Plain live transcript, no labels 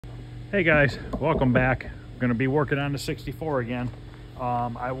Hey guys, welcome back. I'm gonna be working on the 64 again.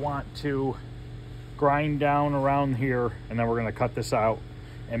 I want to grind down around here and then we're gonna cut this out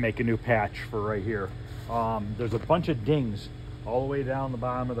and make a new patch for right here. There's a bunch of dings all the way down the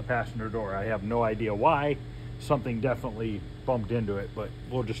bottom of the passenger door. I have no idea why. Something definitely bumped into it, but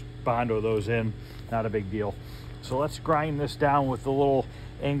we'll just bondo those in, not a big deal. So let's grind this down with the little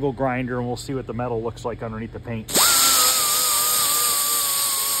angle grinder and we'll see what the metal looks like underneath the paint.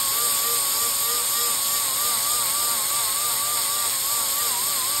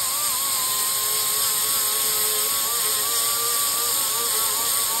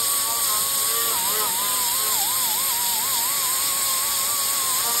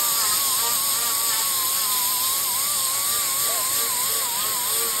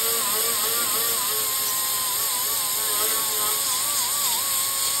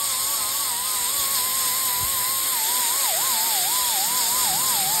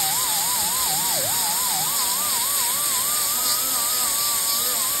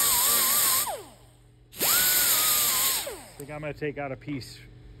 I think I'm going to take out a piece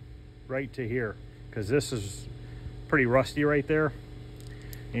right to here because this is pretty rusty right there,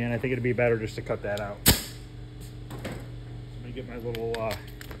 and I think it'd be better just to cut that out. Let me get my little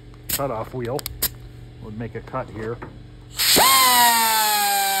cut-off wheel. We'll make a cut here.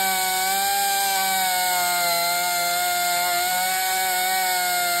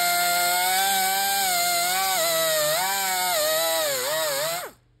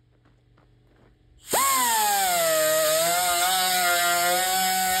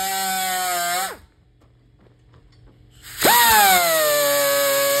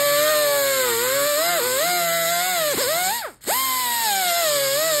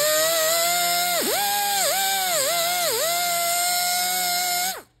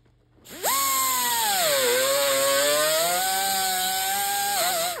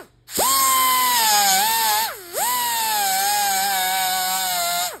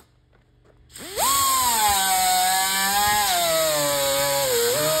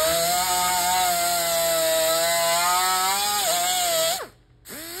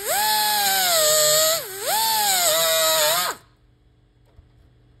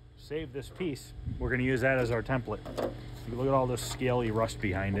 Save this piece. We're going to use that as our template. You look at all this scaly rust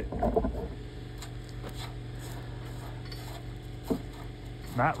behind it.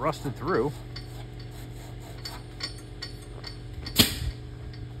 Not rusted through.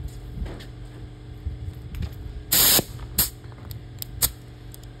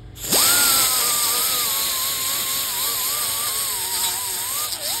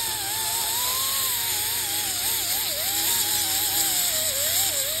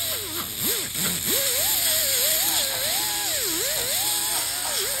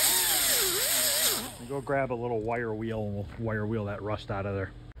 Go grab a little wire wheel and we'll wire wheel that rust out of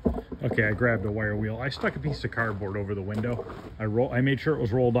there. Okay, I grabbed a wire wheel. I stuck a piece of cardboard over the window. I made sure it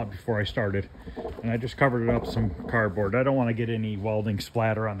was rolled up before I started, and I just covered it up with some cardboard. I don't want to get any welding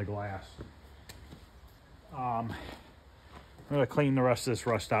splatter on the glass. I'm going to clean the rest of this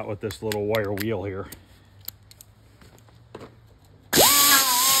rust out with this little wire wheel here.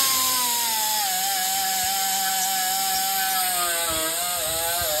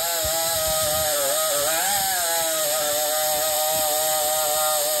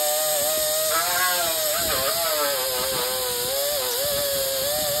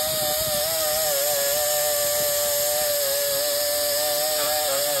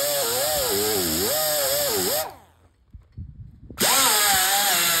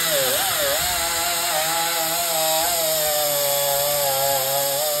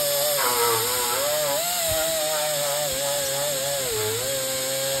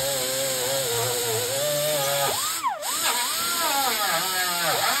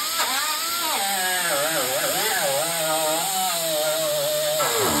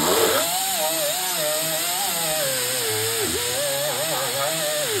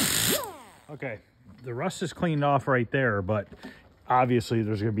 Okay, the rust is cleaned off right there, but obviously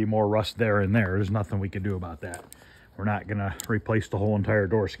there's going to be more rust there and there. There's nothing we can do about that. We're not going to replace the whole entire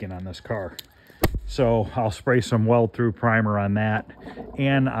door skin on this car. So I'll spray some weld-through primer on that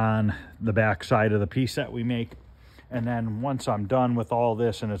and on the back side of the piece that we make. And then once I'm done with all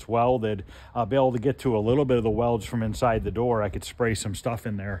this and it's welded, I'll be able to get to a little bit of the welds from inside the door. I could spray some stuff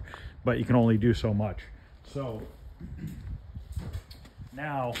in there, but you can only do so much. So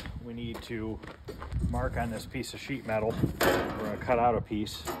now we need to mark on this piece of sheet metal. We're going to cut out a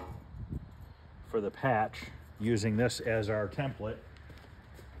piece for the patch using this as our template,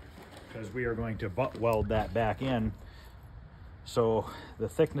 because we are going to butt weld that back in. So the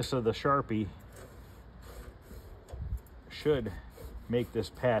thickness of the Sharpie should make this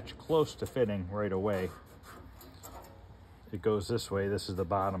patch close to fitting right away. It goes this way. This is the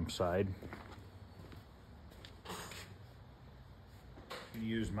bottom side.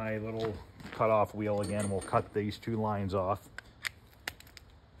 Use my little cutoff wheel again. We'll cut these two lines off.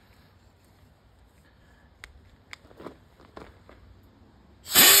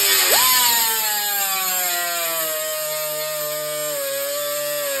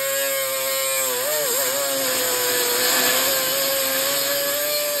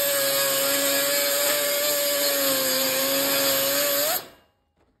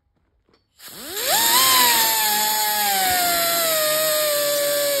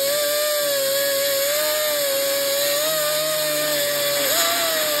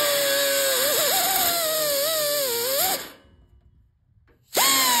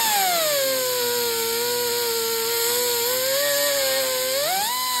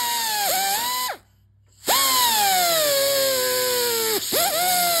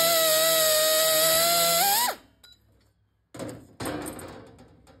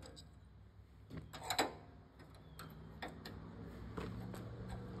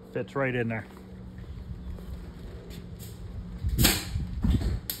 Fits right in there.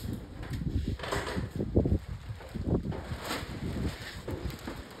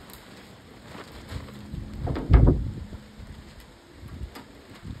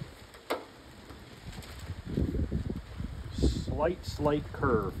 Slight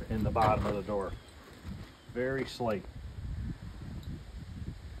curve in the bottom of the door. Very slight.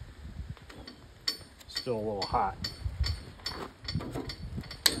 Still a little hot.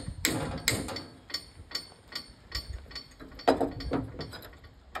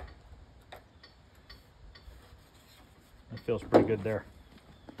 It feels pretty good there.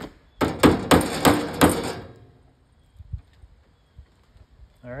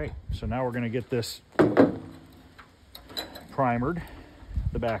 All right, so now we're going to get this primered,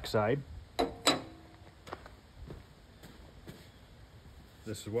 the back side.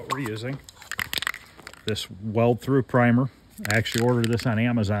 This is what we're using. This weld through primer. I actually ordered this on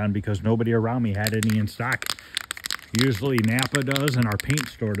Amazon because nobody around me had any in stock. Usually Napa does and our paint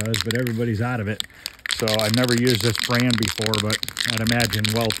store does, but everybody's out of it. So I've never used this brand before, but I'd imagine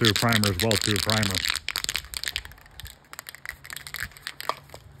weld through primer is weld through primer.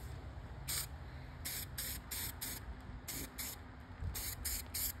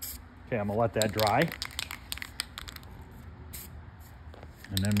 Okay, I'm gonna let that dry.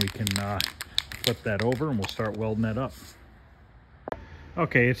 And then we can flip that over and we'll start welding that up.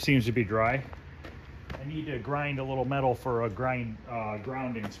 Okay, it seems to be dry. I need to grind a little metal for a grounding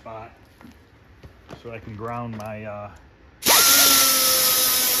spot so I can ground my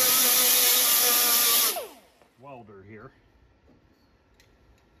welder here.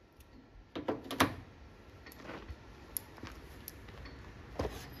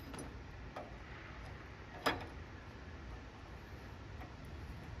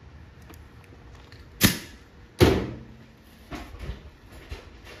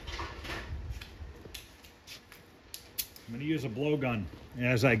 I'm going to use a blowgun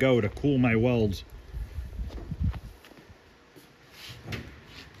as I go to cool my welds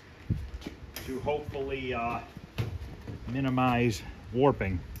to hopefully minimize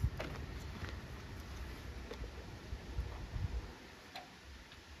warping.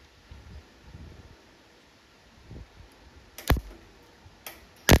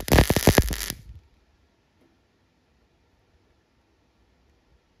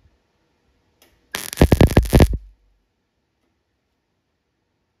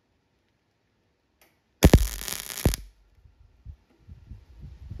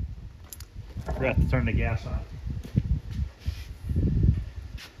 I forgot to turn the gas on.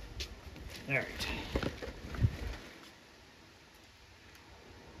 All right.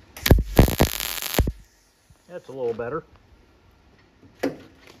 That's a little better.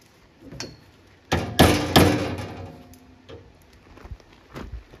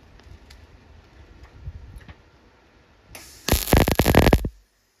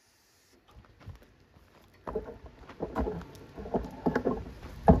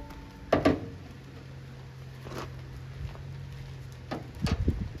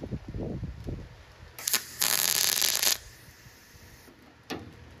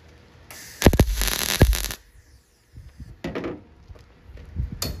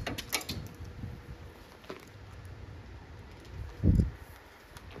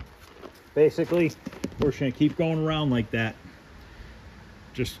 Basically, we're just going to keep going around like that,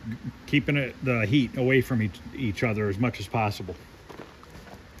 just keeping the heat away from each other as much as possible.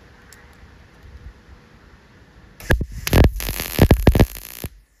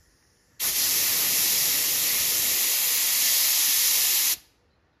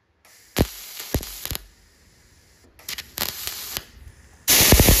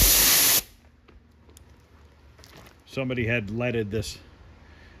 Somebody had leaded this.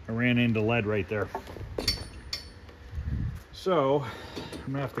 I ran into lead right there. So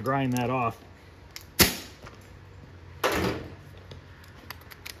I'm gonna have to grind that off.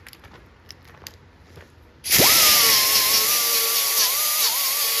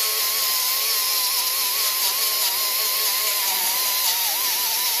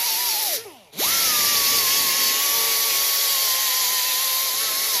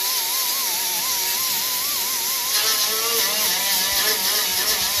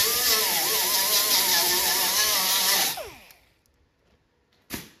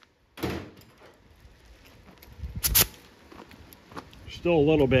 Still a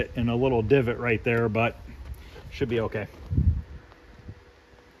little bit in a little divot right there, but should be okay.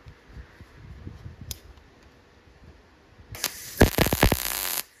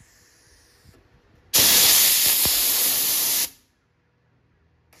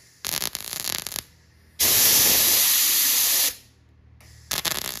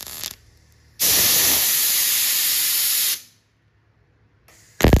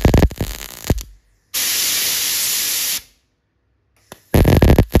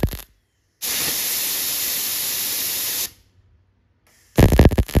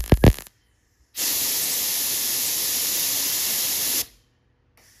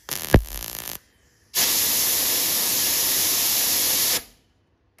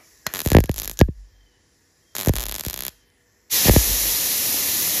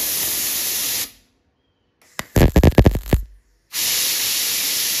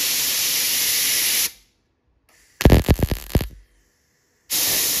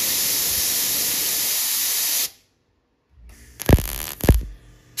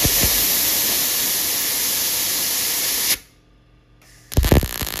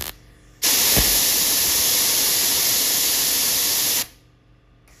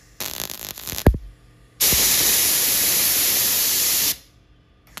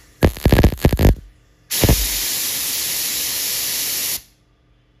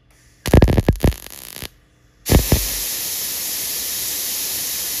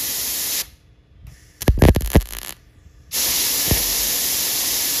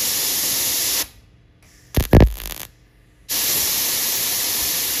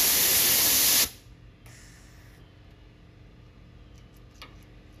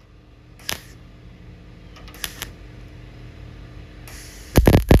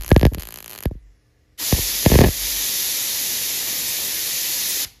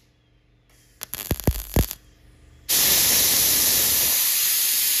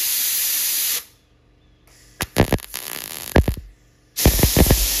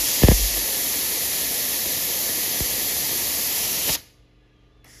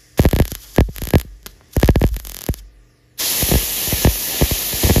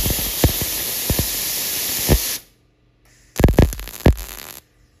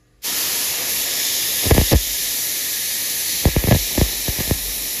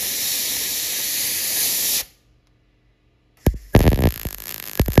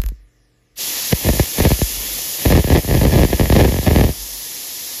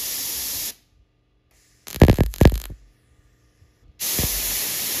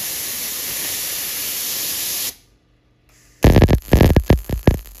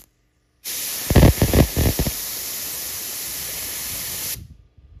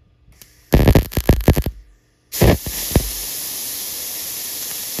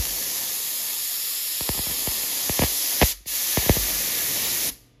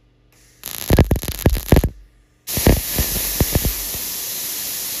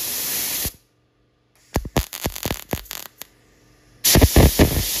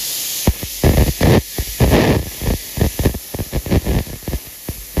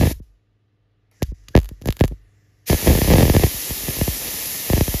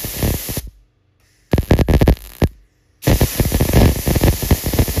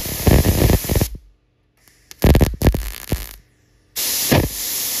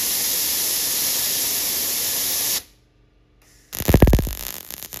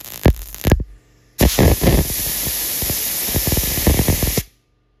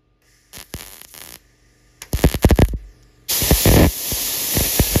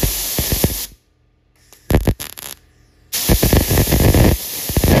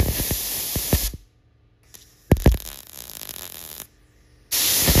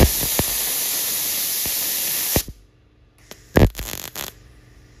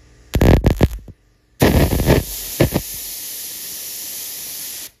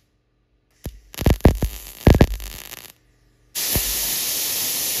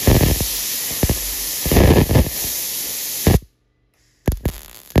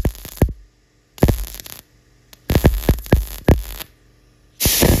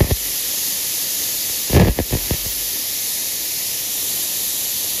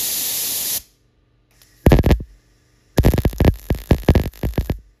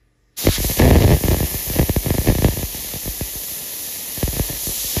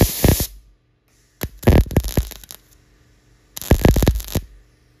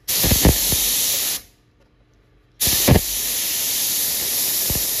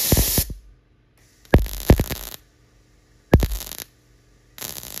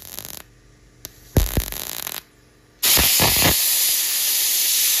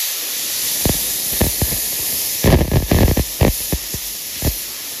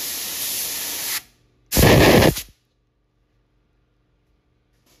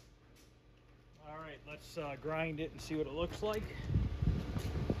 Let's grind it and see what it looks like.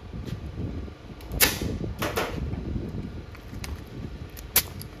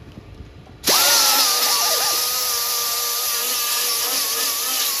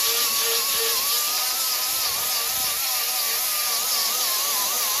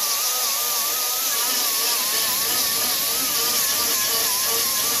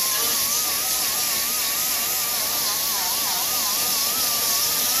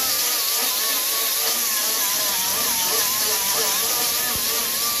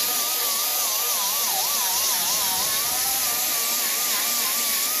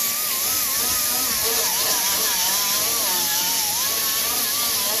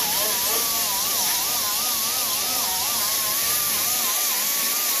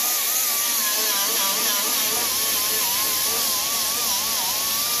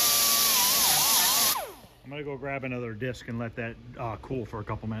 I'm gonna go grab another disc and let that cool for a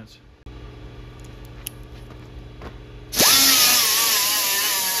couple minutes.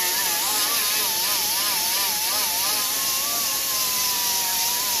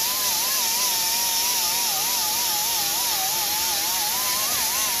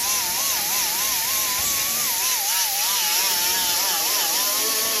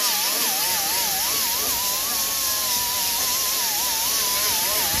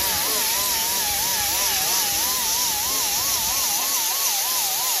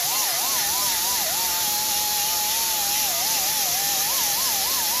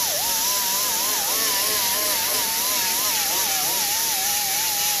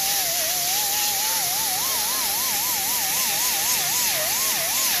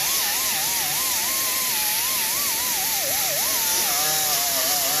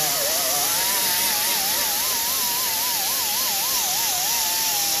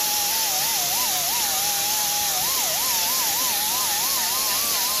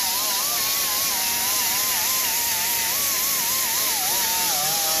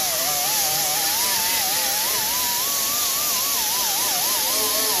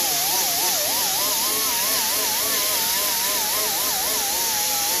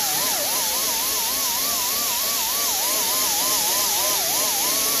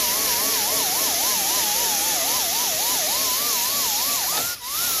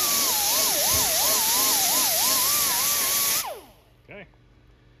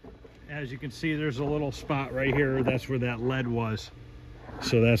 As you can see, there's a little spot right here. That's where that lead was.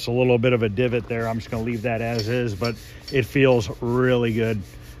 So that's a little bit of a divot there. I'm just gonna leave that as is, but it feels really good.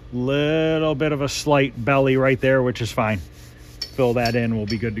 Little bit of a slight belly right there, which is fine. Fill that in, we'll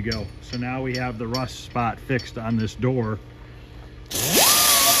be good to go. So now we have the rust spot fixed on this door.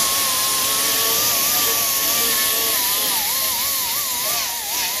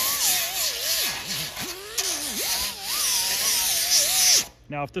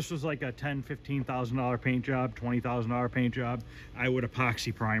 Now, if this was like a $10,000, $15,000 paint job, $20,000 paint job, I would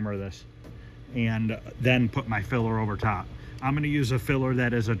epoxy primer this and then put my filler over top. I'm going to use a filler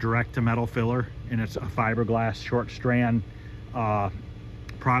that is a direct to metal filler, and it's a fiberglass short strand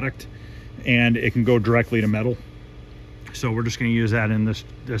product, and it can go directly to metal. So we're just going to use that in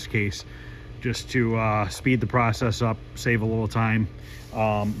this case, just to speed the process up, save a little time.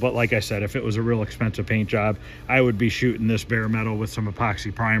 But like I said, if it was a real expensive paint job, I would be shooting this bare metal with some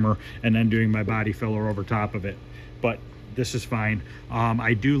epoxy primer and then doing my body filler over top of it. But this is fine.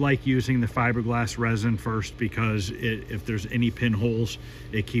 I do like using the fiberglass resin first, because if there's any pinholes,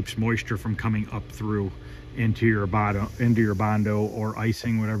 it keeps moisture from coming up through into your Bondo or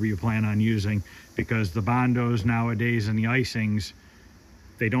icing, whatever you plan on using, because the Bondos nowadays and the icings,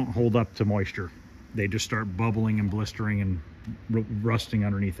 they don't hold up to moisture. They just start bubbling and blistering and rusting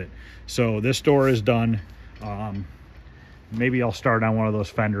underneath it. So this door is done. Maybe I'll start on one of those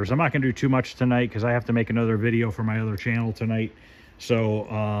fenders. I'm not gonna do too much tonight because I have to make another video for my other channel tonight. So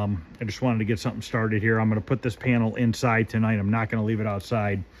I just wanted to get something started here. I'm gonna put this panel inside tonight. I'm not gonna leave it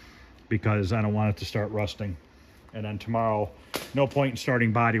outside because I don't want it to start rusting. And then tomorrow, no point in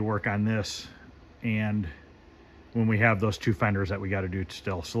starting body work on this, and when we have those two fenders that we got to do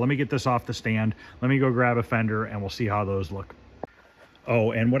still. So let me get this off the stand. Let me go grab a fender and we'll see how those look.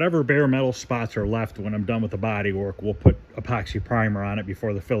 Oh, and whatever bare metal spots are left when I'm done with the body work, we'll put epoxy primer on it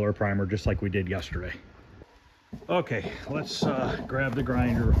before the filler primer, just like we did yesterday. Okay, let's grab the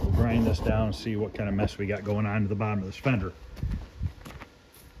grinder. We'll grind this down and see what kind of mess we got going on to the bottom of this fender.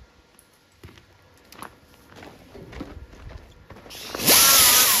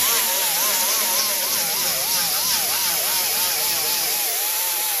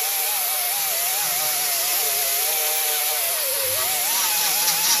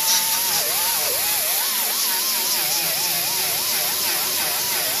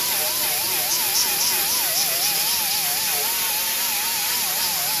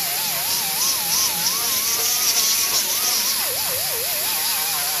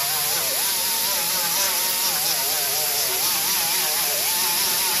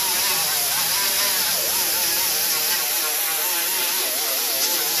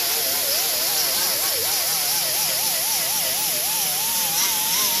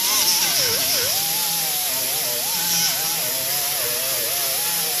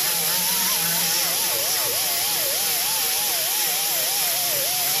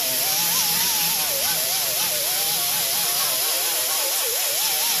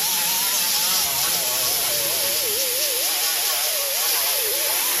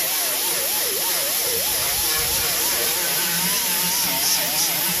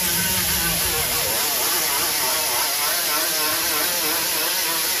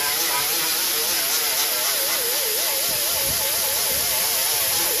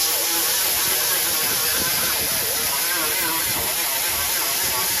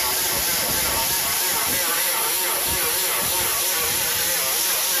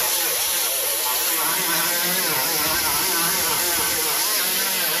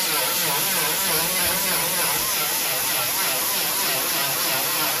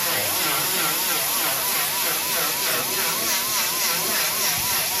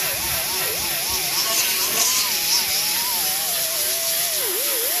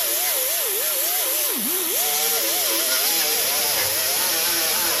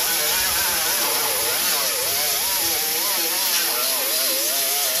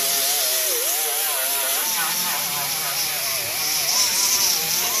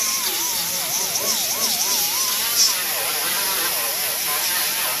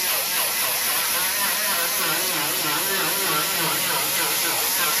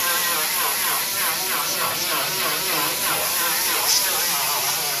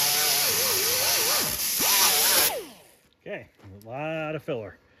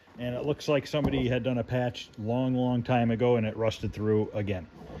 filler. And it looks like somebody had done a patch long time ago and it rusted through again.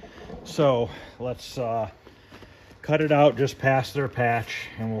 So let's cut it out just past their patch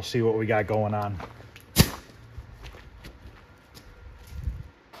and we'll see what we got going on.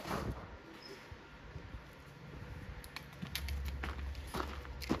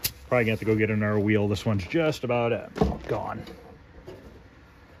 Probably gonna have to go get another wheel. This one's just about gone.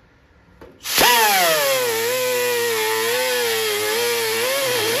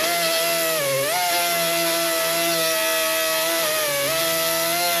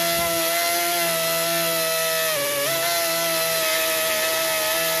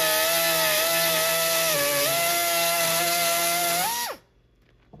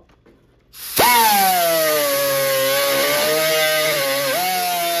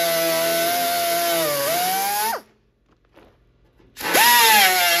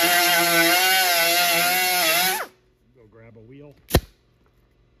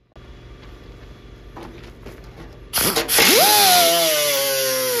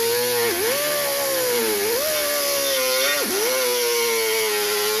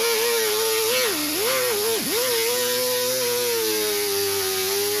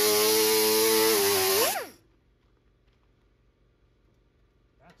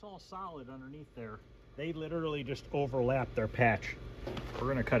 All solid underneath there. They literally just overlap their patch. We're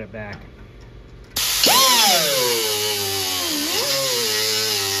gonna cut it back.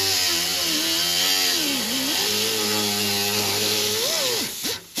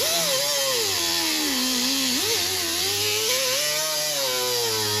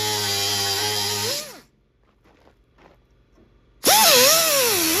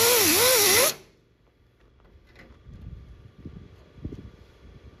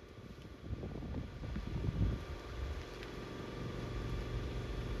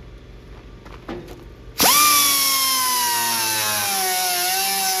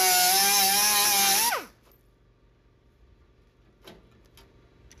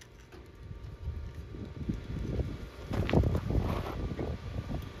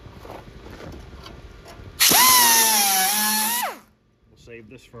 Save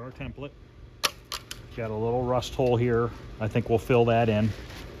this for our template. Got a little rust hole here. I think we'll fill that in,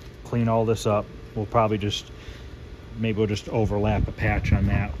 clean all this up. We'll probably maybe we'll just overlap a patch on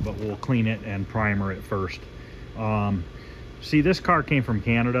that, but we'll clean it and primer it first. See, this car came from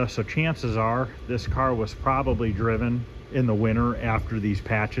Canada, so chances are this car was probably driven in the winter after these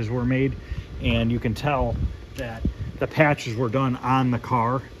patches were made, and you can tell that the patches were done on the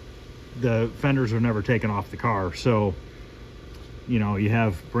car. The fenders were never taken off the car, so you know, you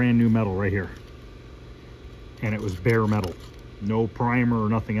have brand new metal right here, and it was bare metal, no primer or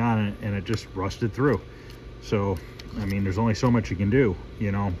nothing on it, and it just rusted through. So I mean, there's only so much you can do,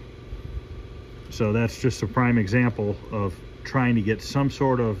 you know. So that's just a prime example of trying to get some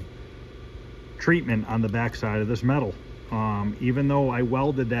sort of treatment on the backside of this metal. Even though I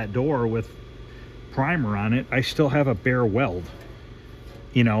welded that door with primer on it, I still have a bare weld,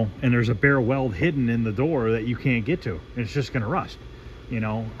 you know, and there's a bare weld hidden in the door that you can't get to. It's just gonna rust, you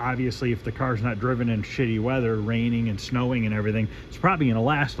know. Obviously, if the car's not driven in shitty weather, raining and snowing and everything, it's probably gonna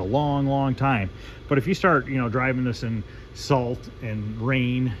last a long time. But if you start, you know, driving this in salt and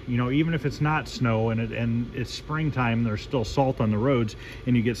rain, you know, even if it's not snow and it's springtime, there's still salt on the roads,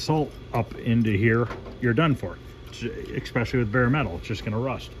 and you get salt up into here, you're done for. Especially with bare metal, it's just gonna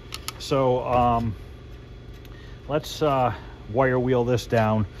rust. So let's wire wheel this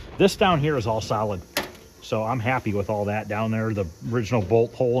down. This down here is all solid, so I'm happy with all that down there. The original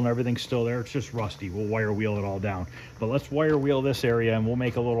bolt hole and everything's still there. It's just rusty. We'll wire wheel it all down, but let's wire wheel this area and we'll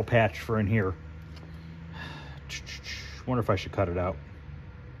make a little patch for in here. Wonder if I should cut it out.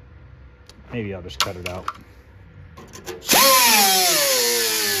 Maybe I'll just cut it out.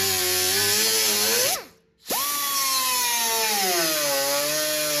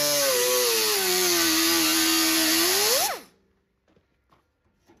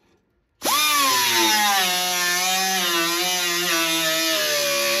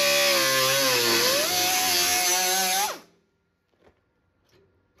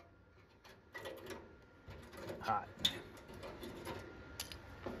 Hot.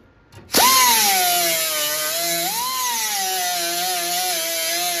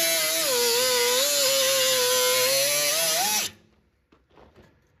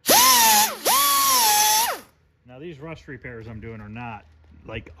 Now these rust repairs I'm doing are not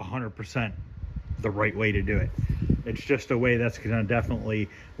like 100% the right way to do it. It's just a way that's going to definitely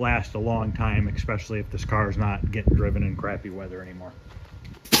last a long time, especially if this car is not getting driven in crappy weather anymore.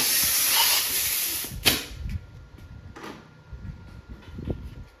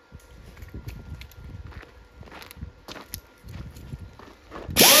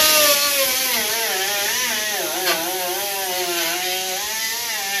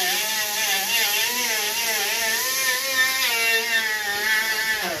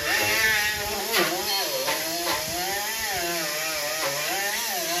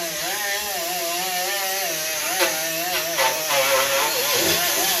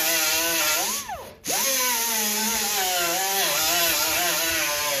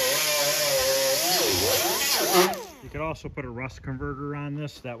 also put a rust converter on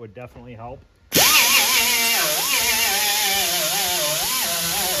this, that would definitely help.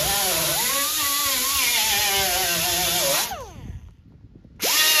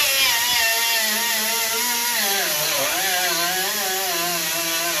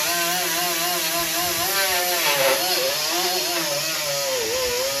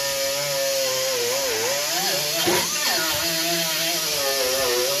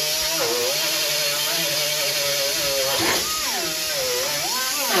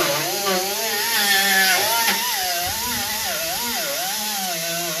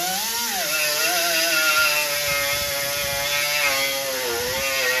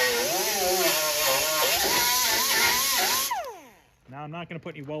 Now I'm not going to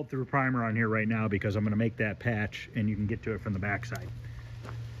put any weld through primer on here right now because I'm going to make that patch and you can get to it from the backside.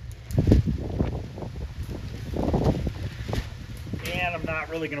 And I'm not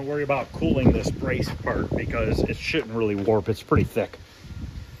really going to worry about cooling this brace part because it shouldn't really warp. It's pretty thick.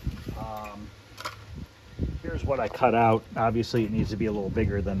 Here's what I cut out. Obviously it needs to be a little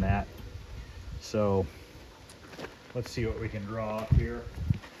bigger than that. So let's see what we can draw up here.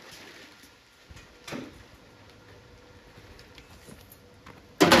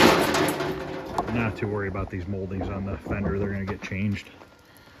 Not too worried about these moldings on the fender. They're going to get changed.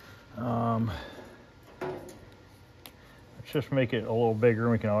 Let's just make it a little bigger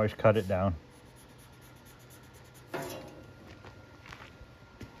and we can always cut it down.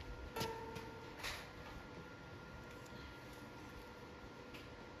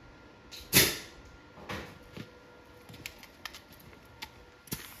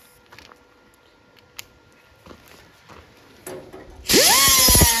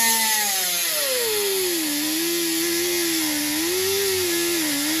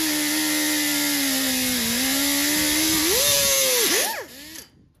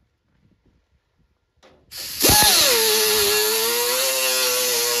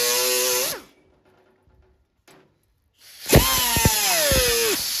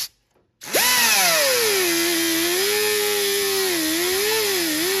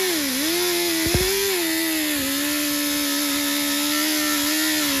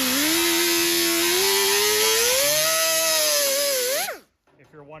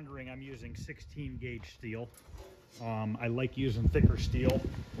 Wondering, I'm using 16 gauge steel. I like using thicker steel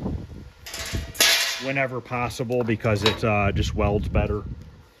whenever possible because it just welds better.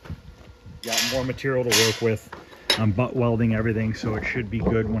 Got more material to work with. I'm butt welding everything, so it should be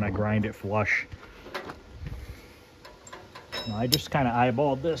good when I grind it flush. Now, I just kind of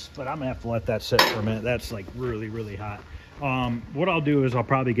eyeballed this, but I'm gonna have to let that sit for a minute. That's like really, really hot. What I'll do is I'll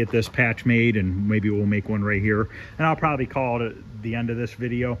probably get this patch made and maybe we'll make one right here. And I'll probably call it the end of this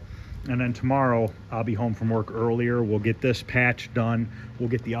video. And then tomorrow I'll be home from work earlier. We'll get this patch done. We'll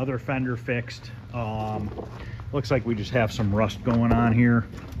get the other fender fixed. Looks like we just have some rust going on here.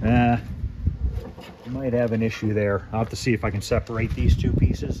 Might have an issue there. I'll have to see if I can separate these two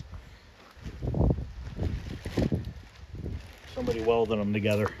pieces. Somebody welded them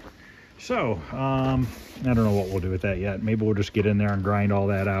together. So, I don't know what we'll do with that yet. Maybe we'll just get in there and grind all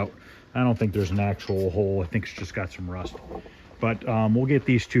that out. I don't think there's an actual hole. I think it's just got some rust. But we'll get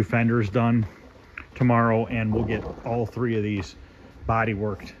these two fenders done tomorrow, and we'll get all three of these body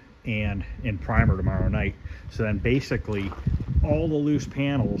worked and in primer tomorrow night. So then basically all the loose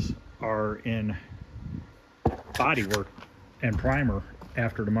panels are in body work and primer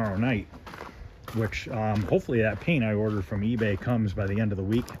after tomorrow night, which hopefully that paint I ordered from eBay comes by the end of the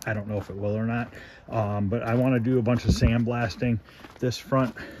week. I don't know if it will or not, but I want to do a bunch of sandblasting. This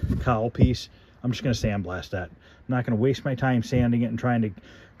front cowl piece, I'm just going to sandblast that. I'm not going to waste my time sanding it and trying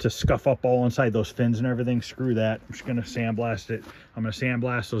to scuff up all inside those fins and everything. Screw that. I'm just going to sandblast it. I'm going to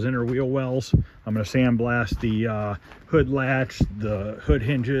sandblast those inner wheel wells. I'm going to sandblast the hood latch, the hood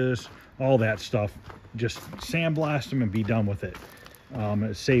hinges, all that stuff. Just sandblast them and be done with it.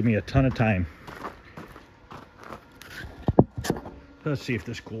 It saved me a ton of time. Let's see if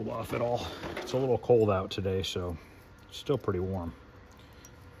this cooled off at all. It's a little cold out today, so it's still pretty warm.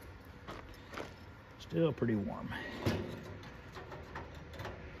 Still pretty warm.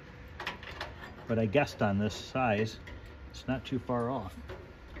 But I guessed on this size, it's not too far off.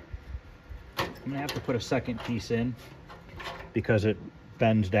 I'm gonna have to put a second piece in because it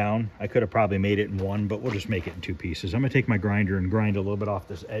bends down. I could have probably made it in one, but we'll just make it in two pieces. I'm gonna take my grinder and grind a little bit off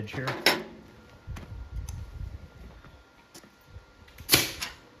this edge here.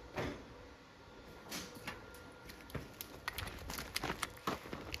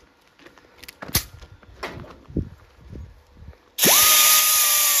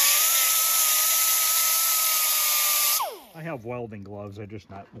 I have welding gloves, I'm just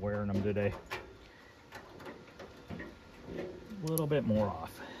not wearing them today. A little bit more off.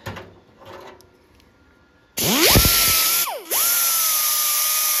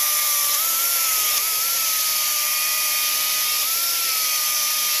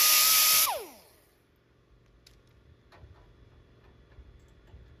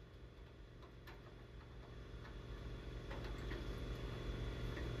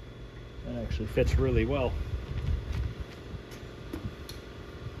 That actually fits really well.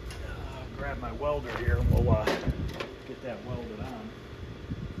 I'll grab my welder here and we'll get that welded on.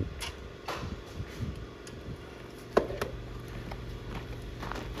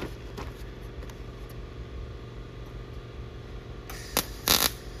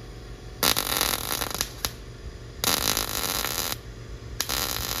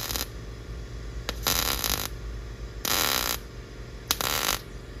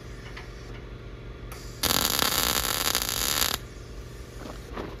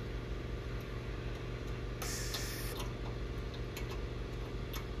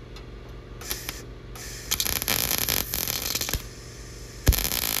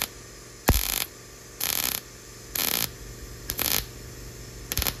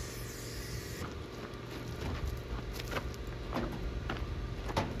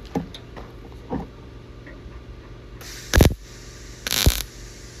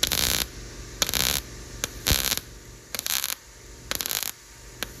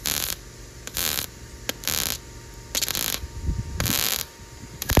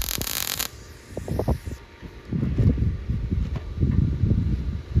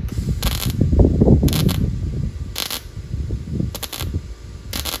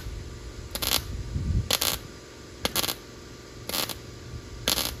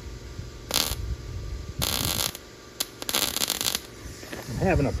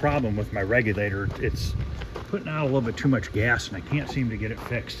 Having a problem with my regulator. It's putting out a little bit too much gas and I can't seem to get it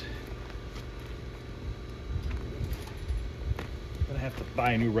fixed. I'm gonna have to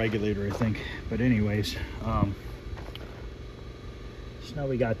buy a new regulator, I think. But anyways, so now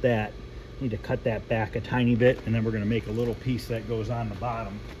we got that. Need to cut that back a tiny bit and then we're gonna make a little piece that goes on the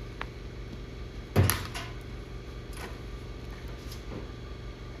bottom.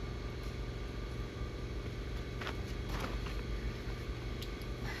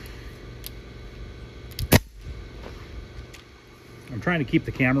 I'm trying to keep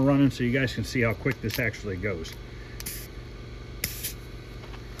the camera running so you guys can see how quick this actually goes.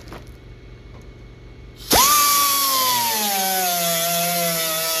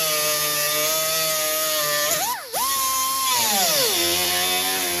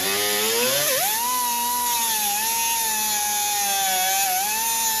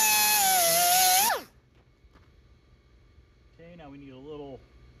 Okay, now we need a little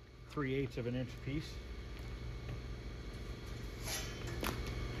 3/8 of an inch piece.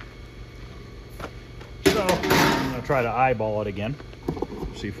 So I'm going to try to eyeball it again.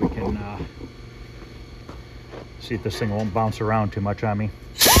 See if we can see if this thing won't bounce around too much on me.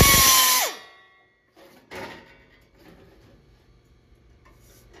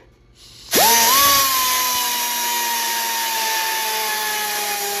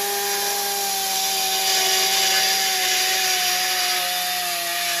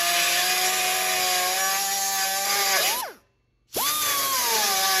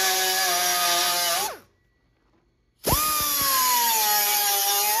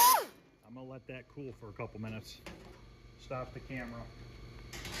 That cool for a couple minutes, stop the camera,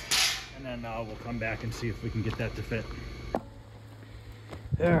 and then we'll come back and see if we can get that to fit.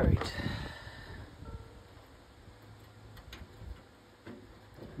 All right,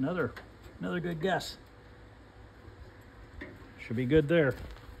 another good guess. Should be good there.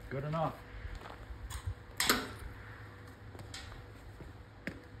 Good enough.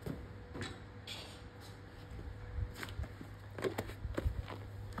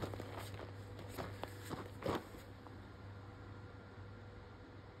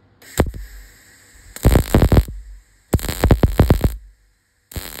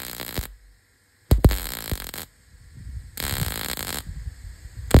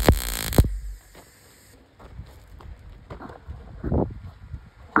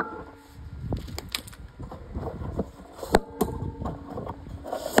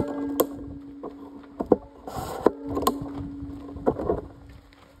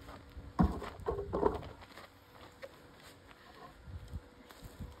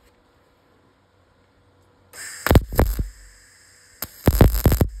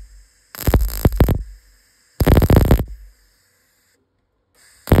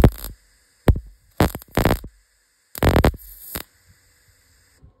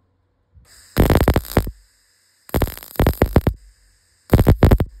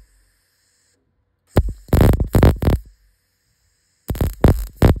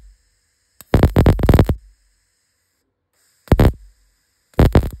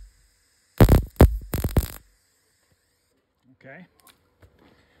 Okay,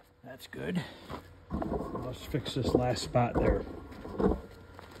 that's good. Let's fix this last spot there. All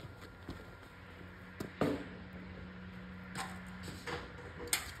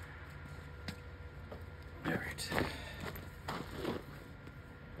right.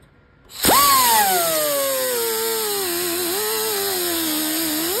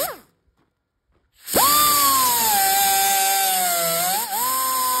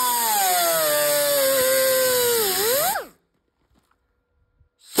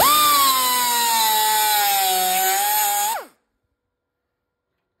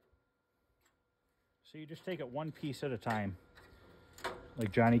 So you just take it one piece at a time,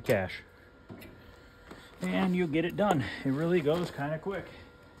 like Johnny Cash, and you get it done. It really goes kind of quick.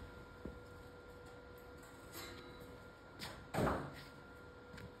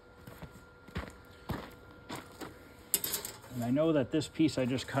 And I know that this piece I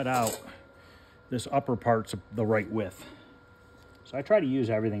just cut out, this upper part's the right width. So I try to use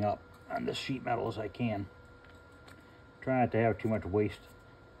everything up on this sheet metal as I can. Try not to have too much waste.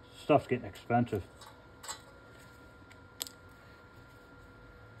 Stuff's getting expensive.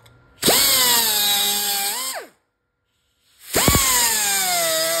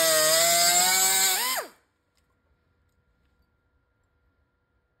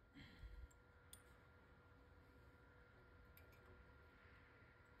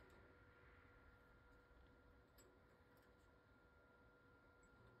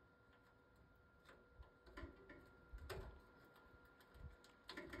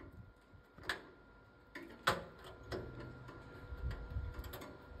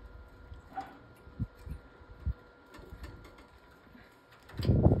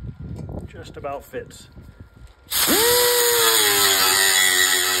 Just about fits.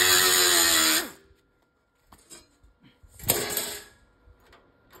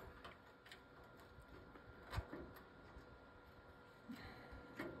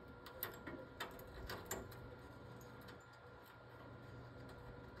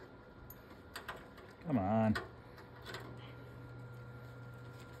 Come on.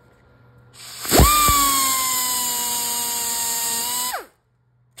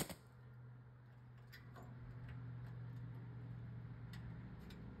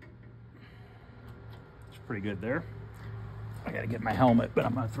 Pretty good there. I gotta get my helmet, but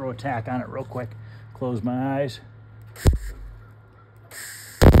I'm gonna throw a tack on it real quick. Close my eyes.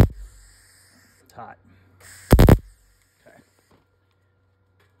 It's hot. Okay.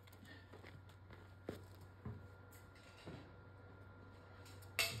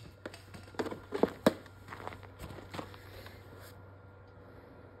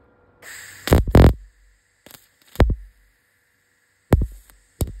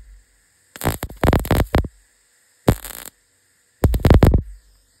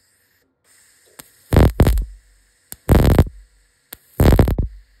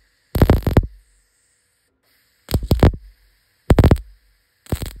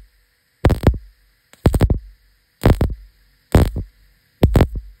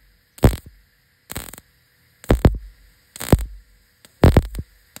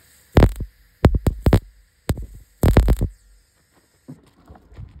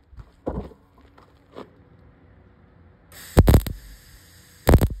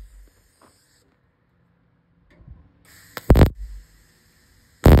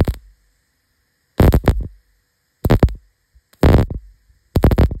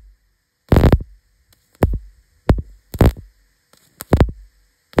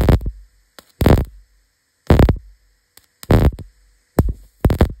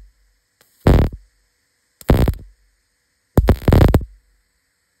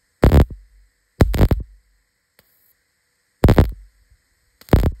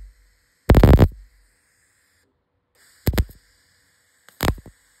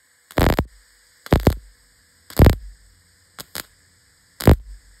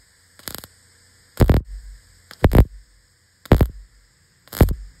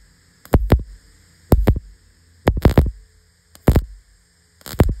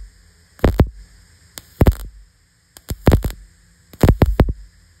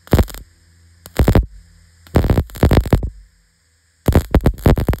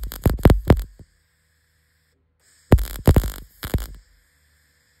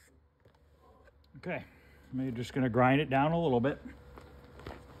 Okay, I'm just gonna grind it down a little bit.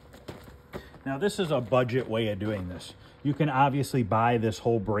 Now this is a budget way of doing this. You can obviously buy this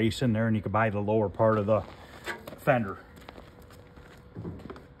whole brace in there, and you can buy the lower part of the fender.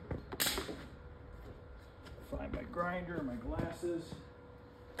 Find my grinder, my glasses.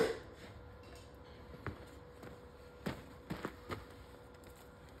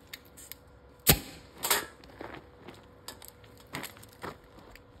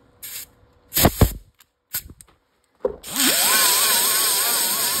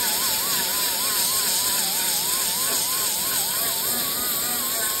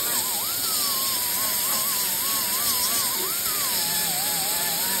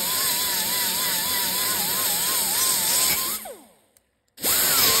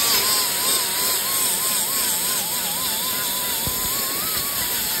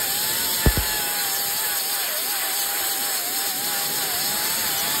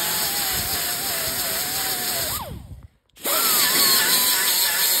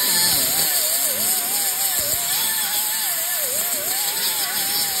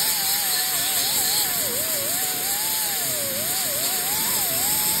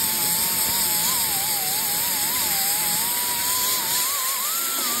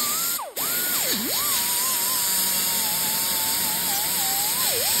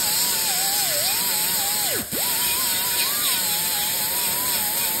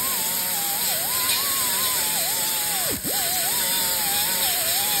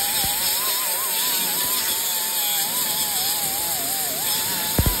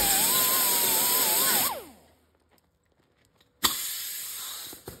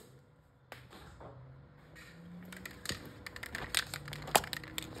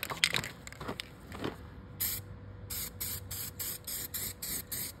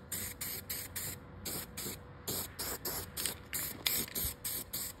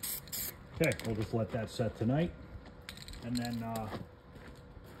 Okay, we'll just let that set tonight. And then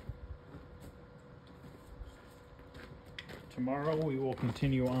tomorrow we will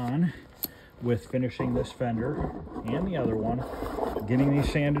continue on with finishing this fender and the other one, getting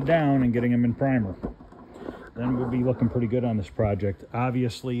these sanded down and getting them in primer. Then we'll be looking pretty good on this project.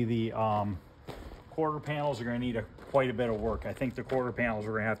 Obviously the quarter panels are going to need quite a bit of work. I think the quarter panels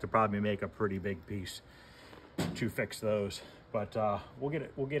we're going to have to probably make a pretty big piece to fix those, but we'll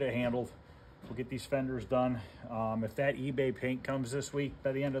get it handled. We'll get these fenders done. If that eBay paint comes this week,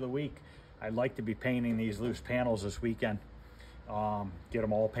 by the end of the week, I'd like to be painting these loose panels this weekend. Get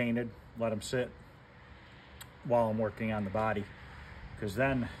them all painted, let them sit while I'm working on the body, because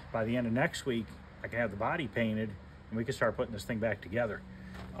then by the end of next week I can have the body painted and we can start putting this thing back together.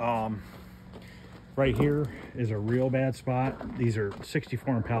 Right here is a real bad spot. These are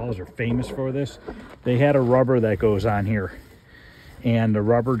 64 Impalas are famous for this. They had a rubber that goes on here, and the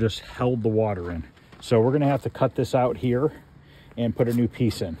rubber just held the water in. So we're gonna have to cut this out here and put a new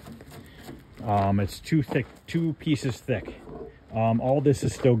piece in. It's too thick, 2 pieces thick. All this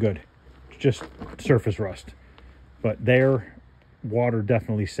is still good, just surface rust. But there, water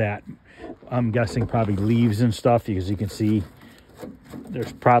definitely sat. I'm guessing probably leaves and stuff, because you can see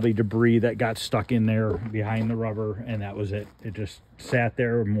there's probably debris that got stuck in there behind the rubber, and that was it. It just sat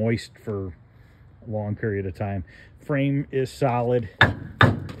there moist for a long period of time. Frame is solid.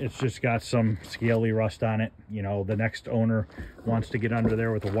 It's just got some scaly rust on it. You know, the next owner wants to get under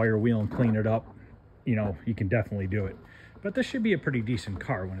there with a wire wheel and clean it up, you know, you can definitely do it. But this should be a pretty decent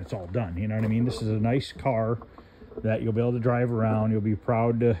car when it's all done. You know what I mean? This is a nice car that you'll be able to drive around. You'll be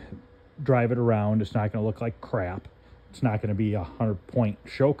proud to drive it around. It's not going to look like crap. It's not going to be a 100-point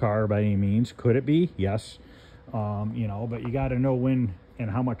show car by any means. Could it be? Yes. You know, but you got to know when and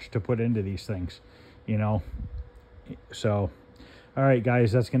how much to put into these things, you know. So, all right,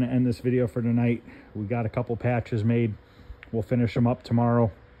 guys, that's going to end this video for tonight. We got a couple patches made. We'll finish them up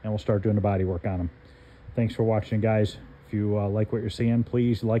tomorrow, and we'll start doing the body work on them. Thanks for watching, guys. If you like what you're seeing,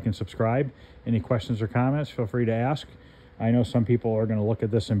 please like and subscribe. Any questions or comments, feel free to ask. I know some people are going to look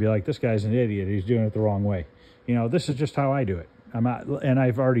at this and be like, this guy's an idiot. He's doing it the wrong way. You know, this is just how I do it. I'm not, and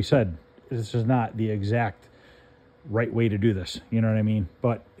I've already said, this is not the exact right way to do this. You know what I mean?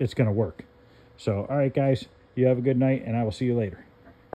 But it's going to work. So, all right, guys, you have a good night, and I will see you later.